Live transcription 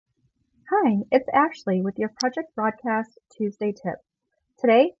Hi, it's Ashley with your Project Broadcast Tuesday tip.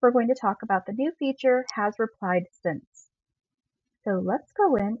 Today we're going to talk about the new feature Has Replied Since. So let's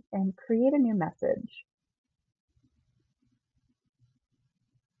go in and create a new message.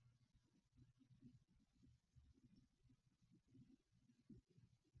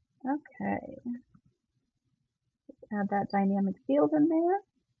 Okay, add that dynamic field in there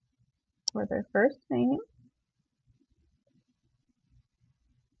for their first name.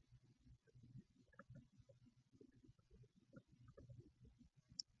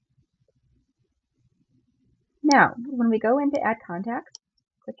 Now, when we go into add contacts,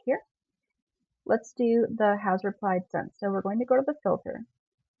 click here. Let's do the Has Replied Since. So we're going to go to the filter.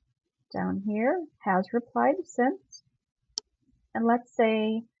 Down here, Has Replied Since, and let's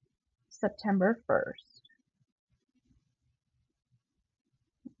say September 1st.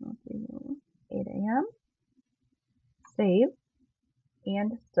 Let's see, 8 a.m. Save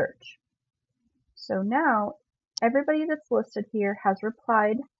and search. So now everybody that's listed here has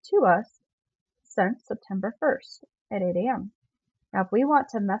replied to us since September 1st at 8 a.m. Now, if we want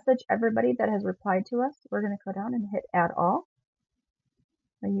to message everybody that has replied to us, we're going to go down and hit add all.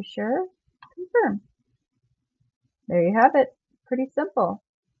 Are you sure? Confirm. There you have it. Pretty simple.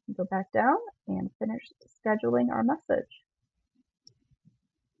 Go back down and finish scheduling our message.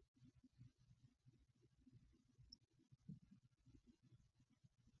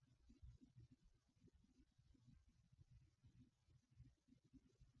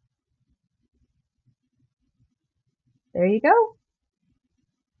 There you go.